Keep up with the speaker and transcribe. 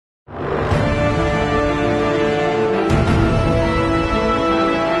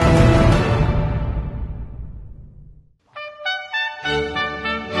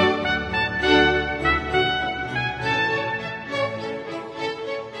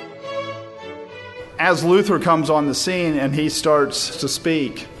as Luther comes on the scene and he starts to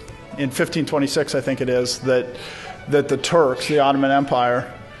speak in 1526, I think it is, that the Turks, the Ottoman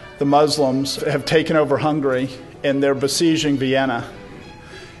Empire, the Muslims have taken over Hungary and they're besieging Vienna.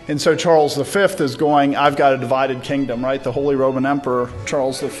 And so Charles V is going, I've got a divided kingdom, right? The Holy Roman Emperor,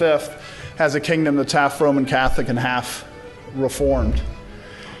 Charles V, has a kingdom that's half Roman Catholic and half Reformed.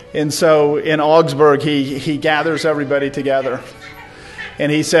 And so in Augsburg, he gathers everybody together. And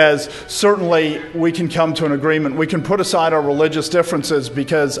he says, certainly we can come to an agreement. We can put aside our religious differences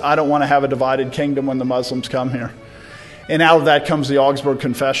because I don't want to have a divided kingdom when the Muslims come here. And out of that comes the Augsburg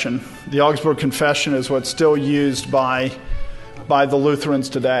Confession. The Augsburg Confession is what's still used by the Lutherans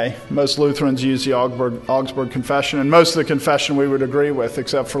today. Most Lutherans use the Augsburg Confession, and most of the confession we would agree with,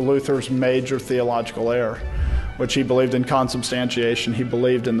 except for Luther's major theological error, which he believed in consubstantiation. He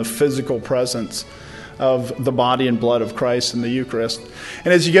believed in the physical presence of the body and blood of Christ in the Eucharist.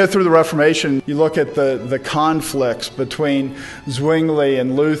 And as you go through the Reformation, you look at the conflicts between Zwingli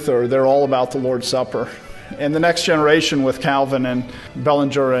and Luther. They're all about the Lord's Supper. And the next generation with Calvin and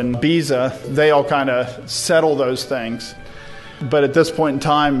Bellinger and Beza, they all kind of settle those things. But at this point in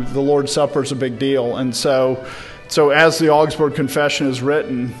time, the Lord's Supper is a big deal. And so as the Augsburg Confession is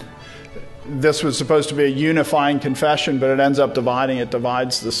written, this was supposed to be a unifying confession, but it ends up dividing. It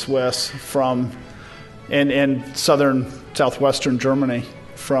divides the Swiss from in southwestern Germany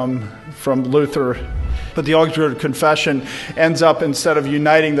from Luther. But the Augsburg Confession ends up, instead of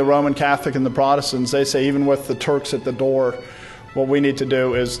uniting the Roman Catholic and the Protestants, they say, even with the Turks at the door, what we need to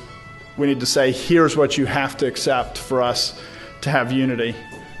do is we need to say, here's what you have to accept for us to have unity,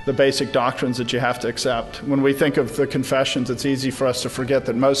 the basic doctrines that you have to accept. When we think of the confessions, it's easy for us to forget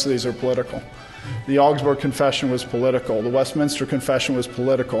that most of these are political. The Augsburg Confession was political. The Westminster Confession was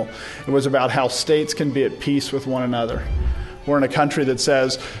political. It was about how states can be at peace with one another. We're in a country that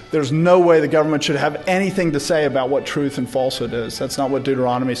says there's no way the government should have anything to say about what truth and falsehood is. That's not what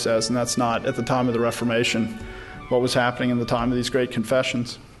Deuteronomy says, and that's not, at the time of the Reformation, what was happening in the time of these great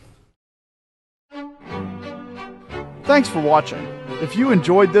confessions. Thanks for watching. If you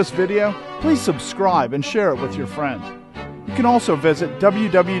enjoyed this video, please subscribe and share it with your friends. You can also visit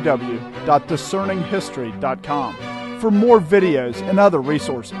www.discerninghistory.com for more videos and other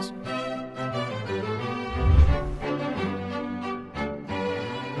resources.